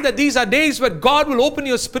believe that these are days where God will open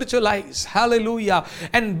your spiritual eyes. Hallelujah.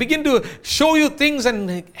 And begin to show you things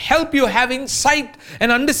and help you have insight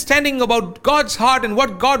and understanding about God's heart and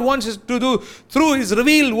what God wants us to do through his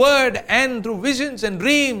revealed word and through visions and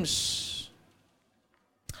dreams.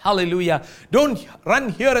 Hallelujah. Don't run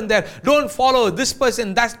here and there. Don't follow this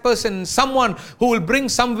person, that person, someone who will bring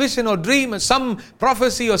some vision or dream or some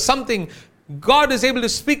prophecy or something. God is able to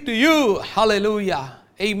speak to you. Hallelujah.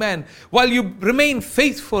 Amen. While you remain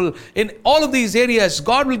faithful in all of these areas,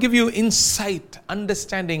 God will give you insight,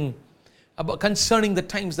 understanding about concerning the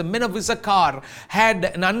times. The men of Issachar had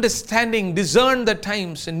an understanding, discerned the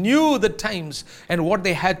times, and knew the times and what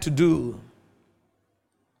they had to do.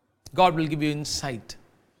 God will give you insight.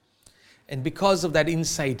 And because of that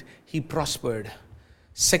insight, he prospered.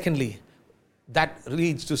 Secondly, that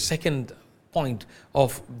leads to second point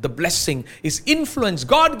of the blessing is influence.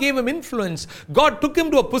 God gave him influence. God took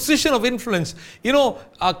him to a position of influence.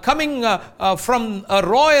 Coming from a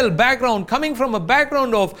royal background, coming from a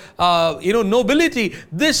background of nobility,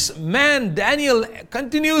 this man Daniel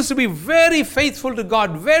continues to be very faithful to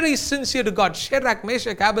God, very sincere to God. Shadrach,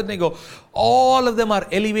 Meshach, Abednego, all of them are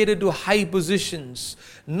elevated to high positions,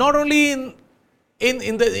 not only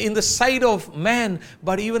in the sight of man,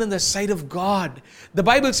 but even in the sight of God. The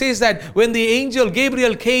Bible says that when the angel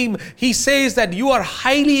Gabriel came, he says that you are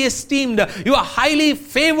highly esteemed, you are highly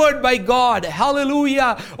favored by God.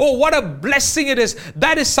 Hallelujah. Oh, what a blessing it is.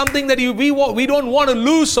 That is something that we don't want to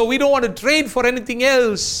lose, so we don't want to trade for anything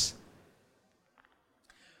else.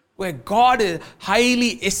 Where God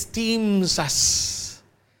highly esteems us.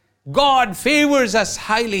 God favors us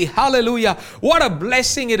highly. Hallelujah. What a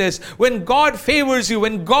blessing it is when God favors you,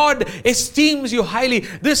 when God esteems you highly.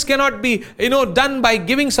 This cannot be, done by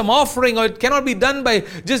giving some offering, or it cannot be done by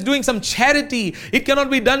just doing some charity. It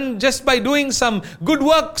cannot be done just by doing some good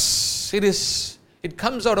works. It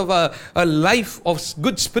comes out of a life of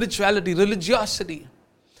good spirituality, religiosity,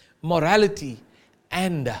 morality,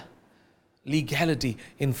 and legality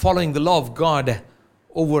in following the law of God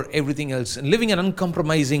over everything else and living an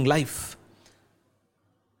uncompromising life.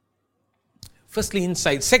 Firstly,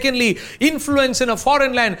 insight. Secondly, influence in a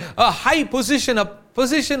foreign land, a high position, a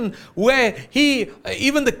position where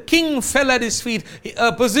even the king fell at his feet,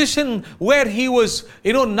 a position where he was,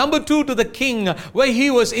 number two to the king, where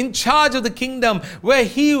he was in charge of the kingdom, where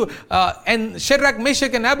and Shadrach,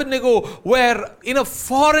 Meshach, and Abednego were in a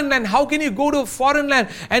foreign land. How can you go to a foreign land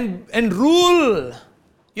and rule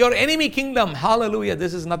your enemy kingdom? Hallelujah.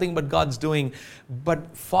 This is nothing but God's doing,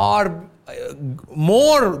 but far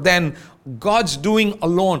more than God's doing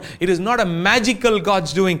alone. It is not a magical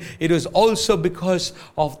God's doing. It is also because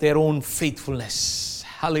of their own faithfulness.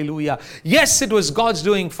 Hallelujah. Yes, it was God's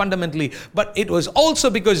doing fundamentally, but it was also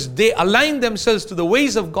because they aligned themselves to the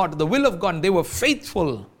ways of God, to the will of God, and they were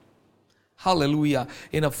faithful. Hallelujah.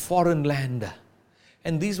 In a foreign land.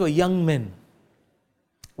 And these were young men.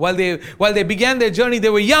 While they began their journey, they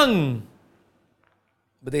were young,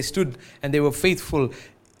 but they stood and they were faithful.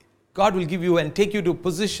 God will give you and take you to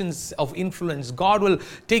positions of influence. God will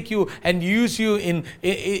take you and use you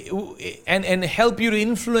and help you to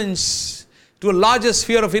influence to a larger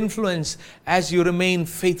sphere of influence as you remain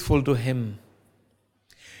faithful to Him.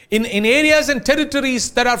 In areas and territories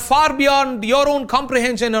that are far beyond your own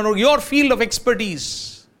comprehension or your field of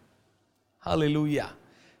expertise. Hallelujah.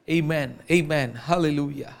 Amen. Amen.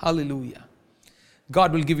 Hallelujah. Hallelujah.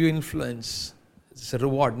 God will give you influence. It's a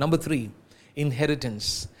reward. Number 3,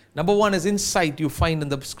 inheritance. Number 1 is insight you find in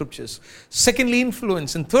the scriptures. Secondly,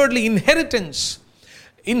 influence. And thirdly, inheritance.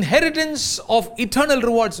 Inheritance of eternal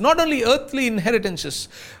rewards, not only earthly inheritances.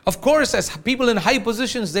 Of course, as people in high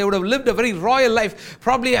positions, they would have lived a very royal life.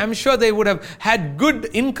 Probably, I'm sure they would have had good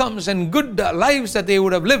incomes and good lives that they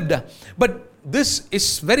would have lived. But this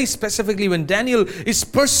is very specifically when Daniel is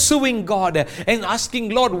pursuing God and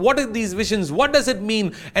asking, Lord, what are these visions? What does it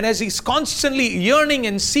mean? And as he's constantly yearning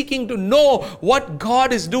and seeking to know what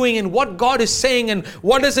God is doing and what God is saying and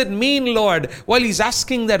what does it mean, Lord? While he's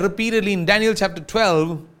asking that repeatedly in Daniel chapter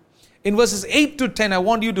 12, in verses 8 to 10, I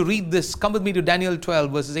want you to read this. Come with me to Daniel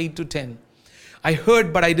 12, verses 8 to 10. I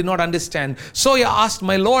heard, but I did not understand. So I asked,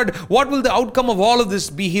 my Lord, what will the outcome of all of this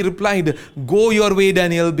be? He replied, go your way,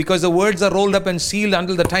 Daniel, because the words are rolled up and sealed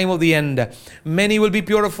until the time of the end. Many will be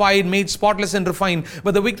purified, made spotless and refined,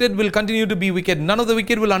 but the wicked will continue to be wicked. None of the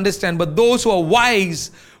wicked will understand, but those who are wise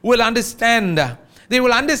will understand. They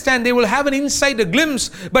will understand, they will have an insight, a glimpse,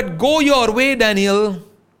 but go your way, Daniel.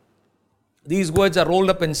 These words are rolled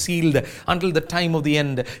up and sealed until the time of the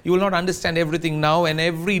end. You will not understand everything now, and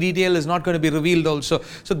every detail is not going to be revealed also.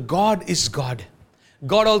 So God is God.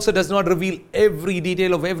 God also does not reveal every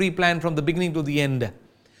detail of every plan from the beginning to the end.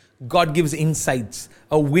 God gives insights,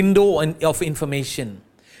 a window of information.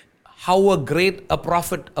 How great a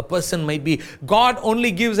prophet a person might be. God only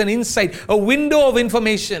gives an insight, a window of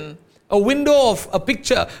information. A window of a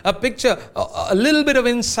picture, a little bit of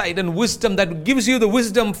insight and wisdom that gives you the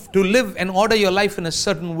wisdom to live and order your life in a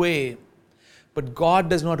certain way. But God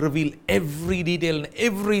does not reveal every detail and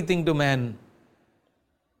everything to man.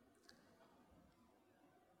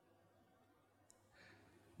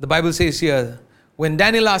 The Bible says here, when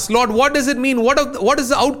Daniel asked, Lord, what does it mean? What is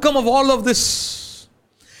the outcome of all of this?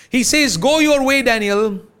 He says, go your way,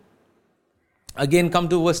 Daniel. Again, come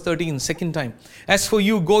to verse 13, second time. As for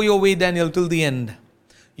you, go your way, Daniel, till the end.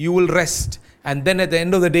 You will rest. And then at the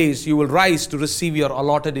end of the days, you will rise to receive your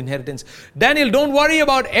allotted inheritance. Daniel, don't worry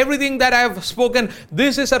about everything that I have spoken.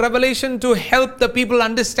 This is a revelation to help the people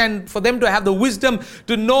understand, for them to have the wisdom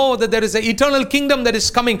to know that there is an eternal kingdom that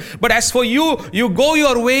is coming. But as for you, you go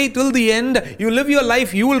your way till the end. You live your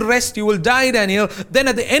life. You will rest. You will die, Daniel. Then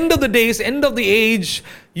at the end of the days, end of the age,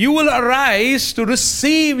 you will arise to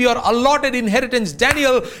receive your allotted inheritance.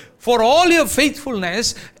 Daniel, for all your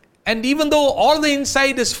faithfulness, and even though all the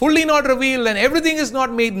inside is fully not revealed and everything is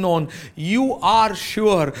not made known, you are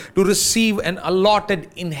sure to receive an allotted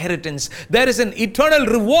inheritance. There is an eternal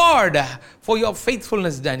reward for your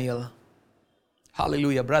faithfulness, Daniel.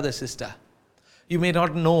 Hallelujah, brother, sister. You may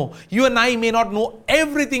not know, you and I may not know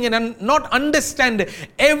everything and not understand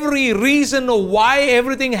every reason of why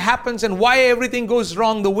everything happens and why everything goes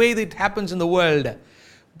wrong the way that it happens in the world.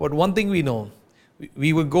 But one thing we know,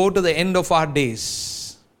 we will go to the end of our days.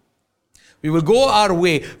 We will go our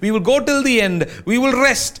way. We will go till the end. We will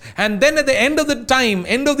rest. And then at the end of the time,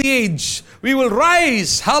 end of the age, we will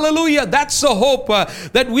rise. Hallelujah. That's the hope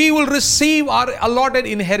that we will receive our allotted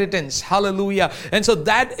inheritance. Hallelujah. And so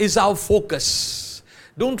that is our focus.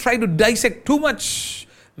 Don't try to dissect too much,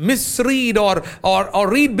 misread or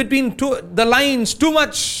read between the lines too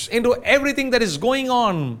much into everything that is going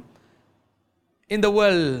on in the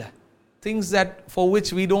world. Things that for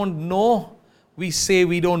which we don't know, we say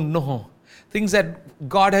we don't know. Things that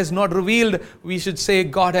God has not revealed, we should say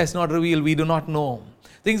God has not revealed, we do not know.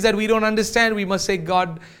 Things that we don't understand, we must say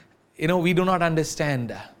God, we do not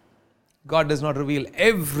understand. God does not reveal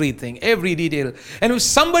everything, every detail. And if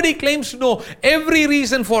somebody claims to know every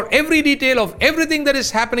reason for every detail of everything that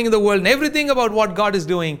is happening in the world and everything about what God is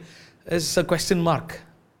doing, there's a question mark.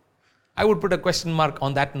 I would put a question mark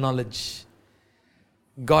on that knowledge.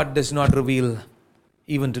 God does not reveal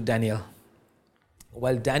even to Daniel.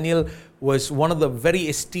 While Daniel was one of the very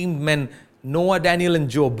esteemed men, Noah, Daniel, and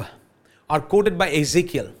Job are quoted by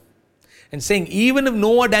Ezekiel and saying, even if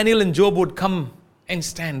Noah, Daniel, and Job would come and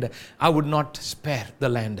stand, I would not spare the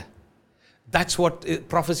land. That's what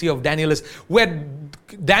prophecy of Daniel is. Where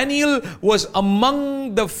Daniel was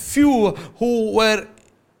among the few who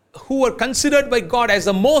were considered by God as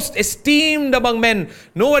the most esteemed among men.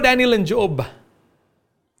 Noah, Daniel, and Job.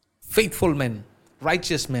 Faithful men,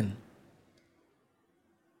 righteous men.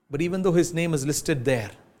 But even though his name is listed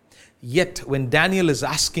there, yet when Daniel is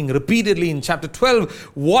asking repeatedly in chapter 12,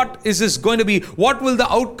 what is this going to be? What will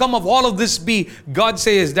the outcome of all of this be? God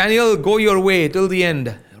says, Daniel, go your way till the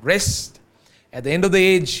end. Rest. At the end of the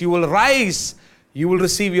age, you will rise. You will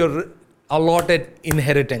receive your allotted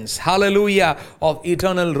inheritance. Hallelujah, of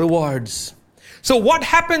eternal rewards. So what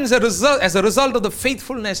happens as a result of the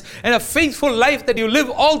faithfulness and a faithful life that you live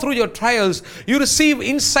all through your trials? You receive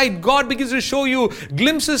insight. God begins to show you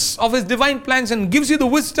glimpses of His divine plans and gives you the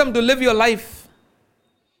wisdom to live your life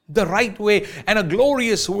the right way and a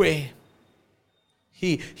glorious way.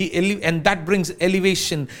 And that brings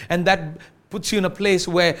elevation, and that puts you in a place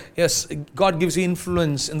where, yes, God gives you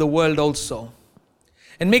influence in the world also.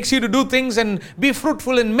 And makes you to do things and be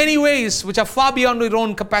fruitful in many ways which are far beyond your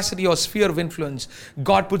own capacity or sphere of influence.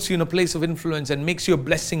 God puts you in a place of influence and makes you a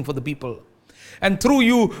blessing for the people. And through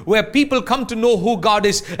you, where people come to know who God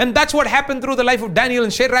is. And that's what happened through the life of Daniel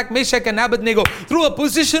and Shadrach, Meshach, and Abednego. Through a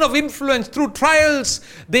position of influence, through trials,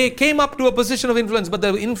 they came up to a position of influence. But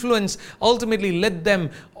the influence ultimately led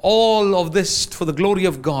them all of this for the glory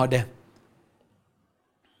of God.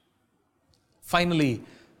 Finally,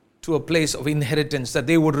 to a place of inheritance that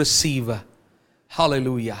they would receive.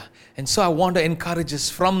 Hallelujah. And so I want to encourage us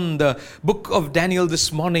from the book of Daniel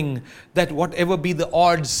this morning that whatever be the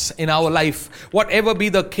odds in our life, whatever be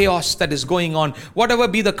the chaos that is going on, whatever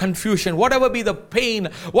be the confusion, whatever be the pain,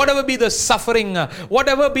 whatever be the suffering,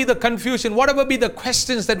 whatever be the confusion, whatever be the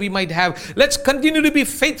questions that we might have, let's continue to be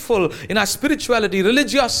faithful in our spirituality,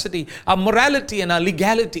 religiosity, our morality, and our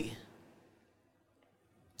legality.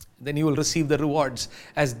 Then you will receive the rewards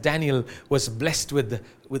as Daniel was blessed with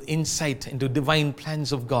insight into divine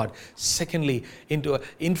plans of God. Secondly, into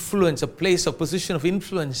influence, a place, a position of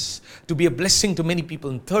influence to be a blessing to many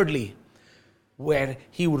people. And thirdly, where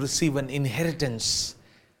he will receive an inheritance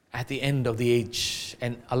at the end of the age,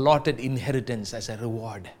 an allotted inheritance as a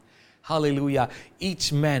reward. Hallelujah.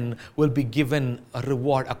 Each man will be given a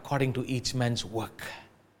reward according to each man's work.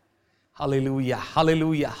 Hallelujah,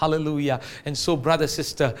 hallelujah, hallelujah. And so, brother,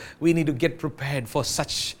 sister, we need to get prepared for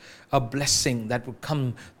such a blessing that will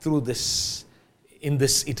come through this in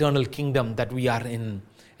this eternal kingdom that we are in,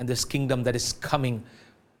 and this kingdom that is coming,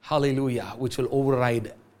 hallelujah, which will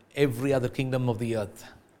override every other kingdom of the earth.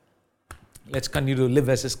 Let's continue to live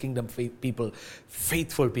as His kingdom people,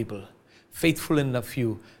 faithful in a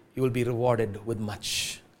few. You will be rewarded with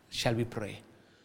much. Shall we pray?